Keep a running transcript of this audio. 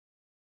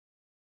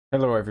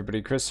Hello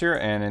everybody, Chris here,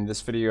 and in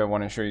this video I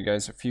want to show you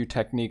guys a few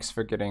techniques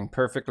for getting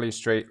perfectly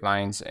straight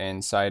lines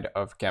inside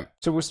of GIMP.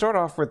 So we'll start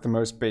off with the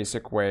most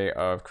basic way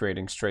of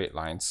creating straight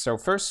lines. So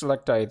first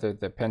select either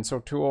the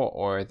pencil tool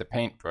or the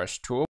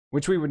paintbrush tool,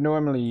 which we would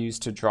normally use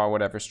to draw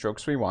whatever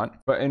strokes we want.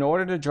 But in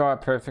order to draw a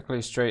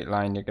perfectly straight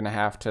line, you're going to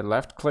have to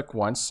left click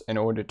once in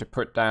order to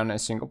put down a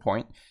single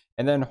point,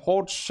 and then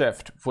hold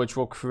shift, which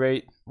will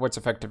create what's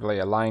effectively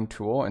a line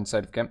tool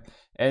inside of GIMP.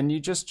 And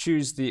you just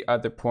choose the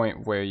other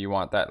point where you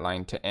want that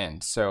line to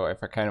end. So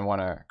if I kind of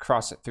want to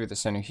cross it through the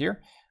center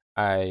here,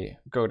 I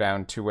go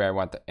down to where I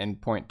want the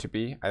end point to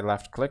be. I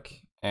left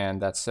click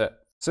and that's it.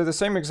 So the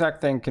same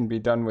exact thing can be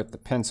done with the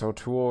pencil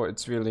tool.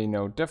 It's really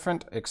no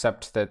different,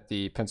 except that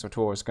the pencil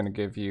tool is going to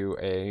give you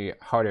a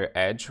harder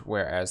edge,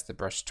 whereas the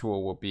brush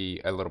tool will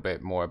be a little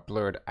bit more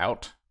blurred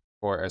out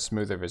for a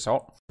smoother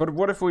result. But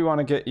what if we want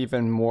to get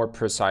even more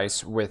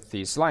precise with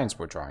these lines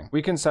we're drawing?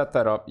 We can set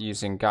that up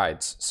using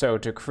guides. So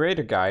to create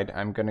a guide,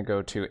 I'm going to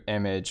go to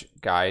Image,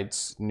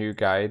 Guides, New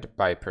Guide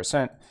by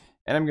percent,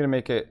 and I'm going to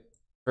make it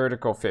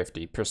vertical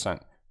 50%,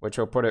 which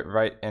will put it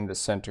right in the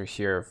center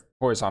here,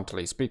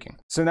 horizontally speaking.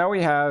 So now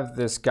we have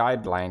this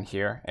guideline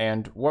here,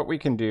 and what we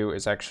can do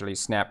is actually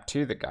snap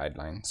to the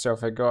guideline. So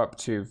if I go up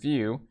to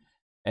View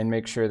and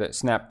make sure that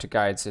Snap to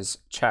Guides is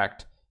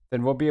checked,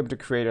 then we'll be able to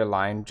create a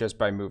line just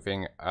by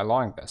moving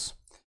along this.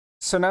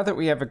 So now that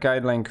we have a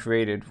guideline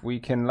created, we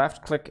can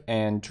left click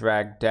and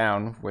drag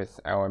down with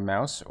our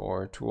mouse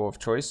or tool of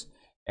choice.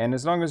 And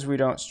as long as we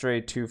don't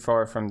stray too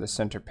far from the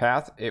center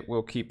path, it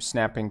will keep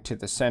snapping to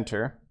the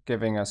center,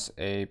 giving us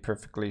a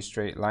perfectly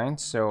straight line.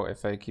 So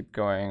if I keep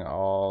going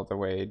all the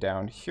way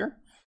down here,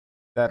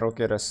 that'll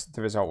get us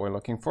the result we're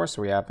looking for.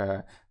 So we have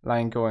a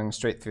line going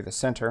straight through the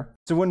center.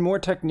 So one more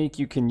technique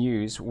you can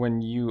use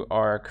when you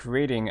are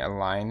creating a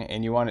line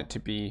and you want it to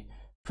be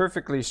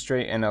perfectly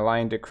straight and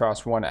aligned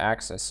across one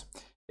axis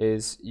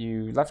is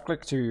you left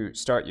click to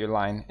start your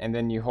line and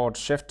then you hold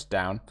shift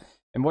down.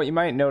 And what you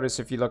might notice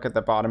if you look at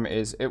the bottom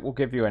is it will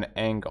give you an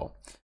angle.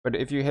 But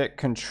if you hit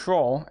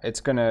Control,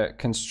 it's going to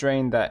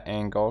constrain that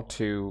angle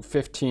to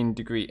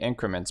 15-degree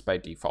increments by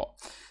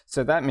default.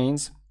 So that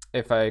means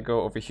if I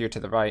go over here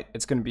to the right,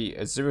 it's going to be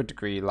a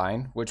 0-degree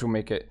line, which will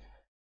make it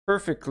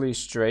perfectly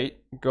straight,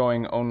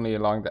 going only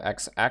along the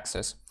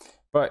x-axis.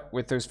 But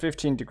with those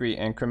 15-degree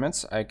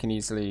increments, I can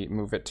easily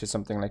move it to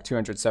something like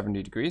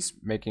 270 degrees,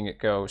 making it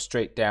go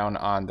straight down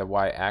on the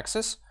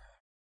y-axis.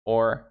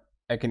 Or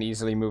I can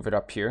easily move it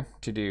up here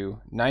to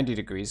do 90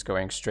 degrees,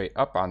 going straight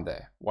up on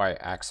the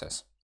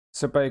y-axis.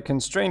 So by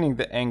constraining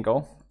the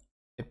angle,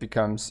 it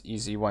becomes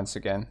easy once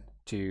again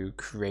to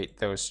create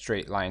those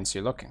straight lines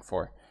you're looking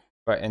for.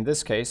 But in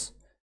this case,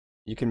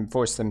 you can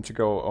force them to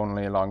go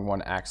only along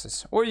one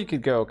axis. Or you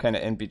could go kind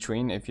of in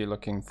between if you're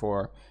looking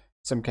for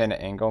some kind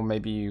of angle.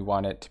 Maybe you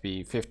want it to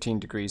be 15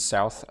 degrees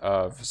south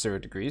of 0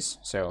 degrees,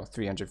 so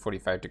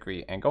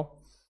 345-degree angle.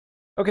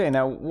 Okay,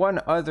 now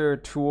one other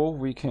tool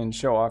we can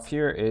show off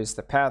here is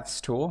the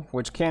Paths tool,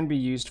 which can be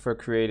used for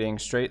creating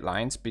straight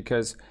lines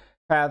because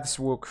paths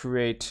will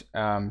create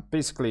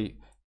basically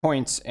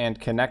points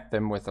and connect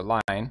them with a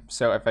line.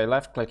 So if I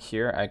left click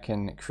here, I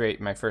can create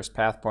my first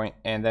path point,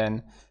 and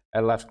then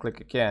I left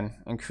click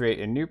again and create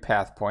a new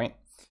path point.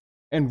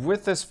 And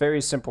with this very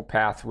simple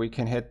path, we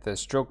can hit the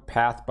stroke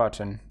path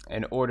button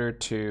in order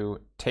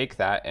to take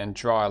that and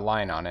draw a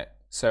line on it.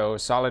 So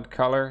solid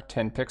color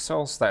 10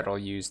 pixels, that'll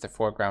use the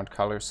foreground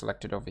color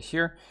selected over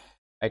here.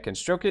 I can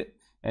stroke it,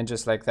 and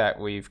just like that,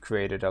 we've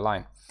created a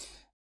line.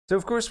 So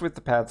of course with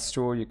the paths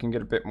tool, you can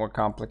get a bit more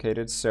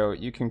complicated. So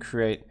you can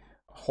create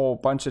whole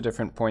bunch of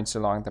different points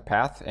along the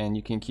path, and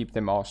you can keep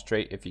them all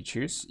straight if you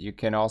choose. You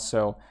can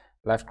also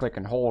left click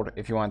and hold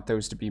if you want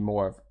those to be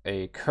more of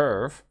a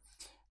curve,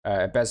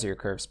 a Bezier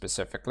curve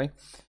specifically.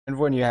 And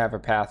when you have a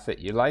path that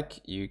you like,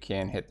 you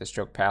can hit the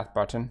stroke path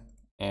button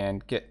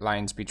and get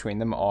lines between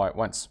them all at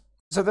once.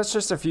 So that's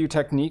just a few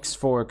techniques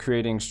for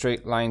creating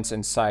straight lines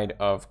inside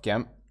of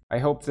GIMP. I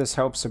hope this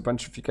helps a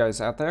bunch of you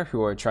guys out there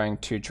who are trying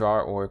to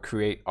draw or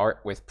create art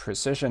with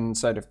precision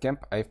inside of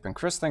GIMP. I've been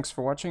Chris, thanks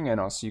for watching,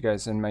 and I'll see you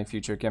guys in my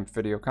future GIMP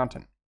video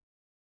content.